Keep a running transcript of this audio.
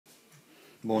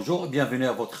Bonjour et bienvenue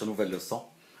à votre nouvelle leçon.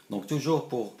 Donc toujours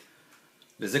pour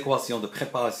les équations de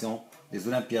préparation des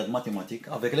Olympiades mathématiques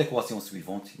avec l'équation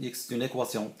suivante. X est une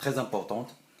équation très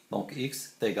importante. Donc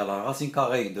x est égal à la racine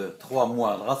carrée de 3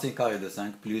 moins la racine carrée de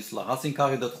 5 plus la racine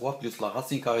carrée de 3 plus la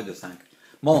racine carrée de 5.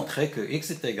 Montrez que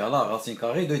x est égal à la racine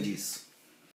carrée de 10.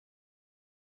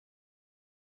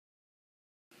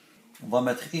 On va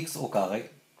mettre x au carré.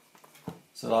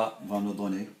 Cela va nous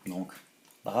donner donc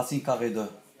la racine carrée de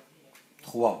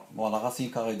 3 moins la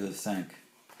racine carrée de 5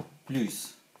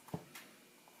 plus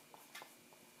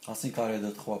racine carrée de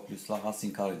 3 plus la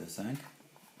racine carrée de 5,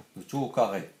 le tout au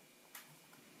carré.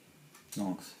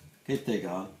 Donc, qui est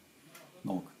égal,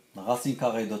 donc, la racine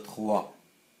carrée de 3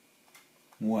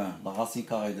 moins la racine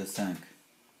carrée de 5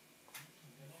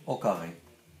 au carré,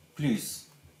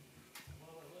 plus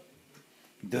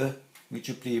 2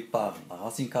 multiplié par la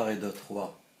racine carrée de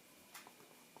 3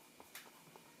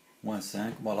 moins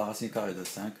 5, moins la racine carrée de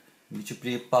 5,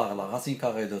 multiplié par la racine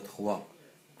carrée de 3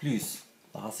 plus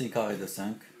la racine carrée de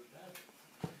 5,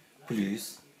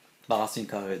 plus la racine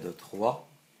carrée de 3,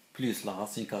 plus la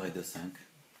racine carrée de 5,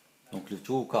 donc le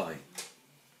tout au carré.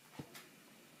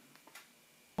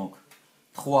 Donc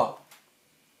 3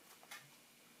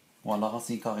 moins la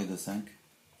racine carrée de 5,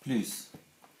 plus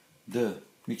 2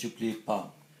 multiplié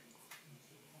par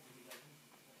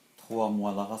 3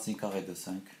 moins la racine carrée de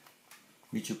 5,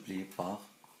 multiplié par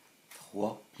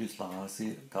 3 plus la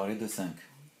racine carrée de 5.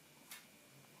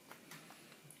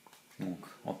 Donc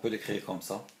on peut l'écrire comme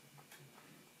ça.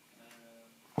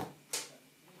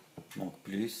 Donc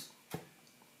plus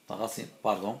la racine,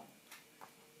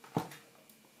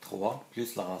 3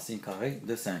 plus la racine carrée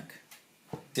de 5.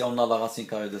 Si on a la racine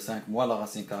carrée de 5 moins la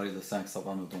racine carrée de 5, ça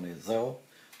va nous donner 0.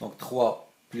 Donc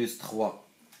 3 plus 3,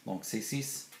 donc c'est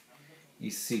 6.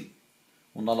 Ici,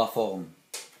 on a la forme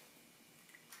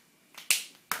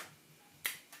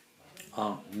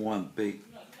A moins B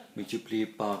multiplié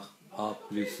par A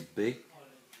plus B est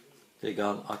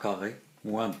égal à carré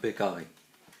moins B carré.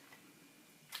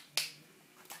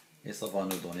 Et ça va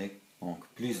nous donner donc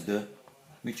plus 2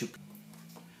 multiplié.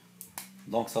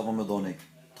 Donc ça va me donner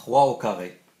 3 au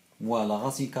carré moins la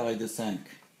racine carrée de 5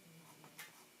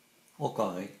 au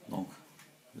carré. Donc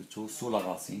le tout sous la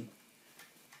racine.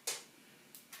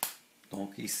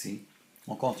 Donc ici,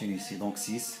 on continue ici. Donc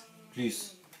 6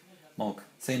 plus, donc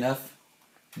c'est 9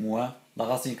 moins la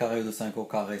racine carrée de 5 au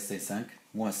carré c'est 5,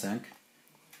 moins 5.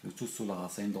 Le tout sous la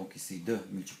racine. Donc ici 2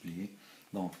 multiplié.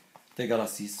 Donc c'est égal à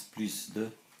 6 plus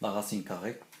 2. La racine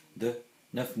carrée de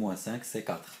 9 moins 5, c'est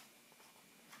 4.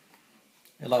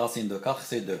 Et la racine de 4,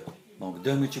 c'est 2. Donc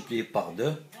 2 multiplié par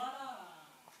 2,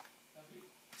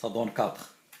 ça donne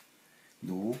 4.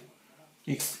 D'où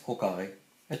x au carré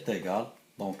est égal,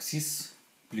 donc 6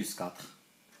 plus 4.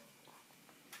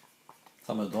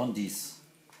 Ça me donne 10.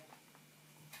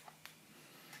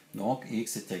 Donc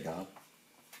x est égal,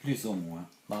 plus ou moins,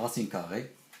 la racine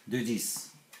carrée de 10.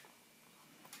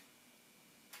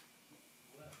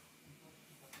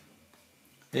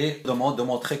 Et demande de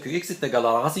montrer que x est égal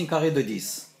à la racine carrée de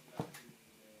 10.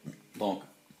 Donc,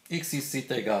 x ici est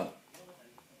égal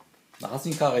à la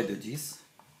racine carrée de 10,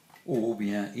 ou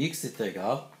bien x est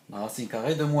égal à la racine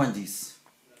carrée de moins 10.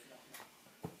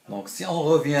 Donc, si on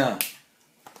revient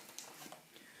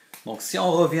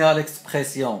à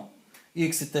l'expression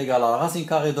x est égal à la racine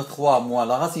carrée de 3 moins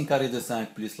la racine carrée de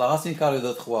 5 plus la racine carrée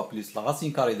de 3 plus la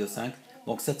racine carrée de 5,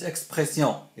 donc cette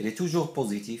expression, elle est toujours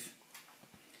positive.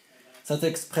 Cette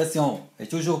expression est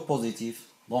toujours positive,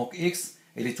 donc x,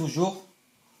 elle est toujours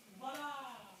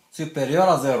supérieure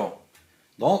à 0.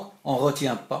 Donc, on ne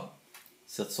retient pas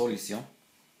cette solution.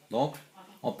 Donc,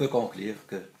 on peut conclure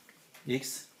que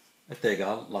x est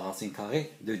égal à la racine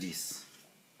carrée de 10.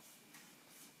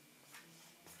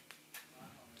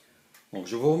 Donc,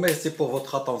 je vous remercie pour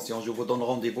votre attention. Je vous donne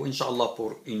rendez-vous, Inch'Allah,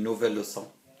 pour une nouvelle leçon,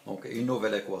 donc une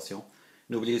nouvelle équation.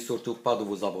 N'oubliez surtout pas de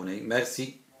vous abonner.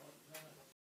 Merci.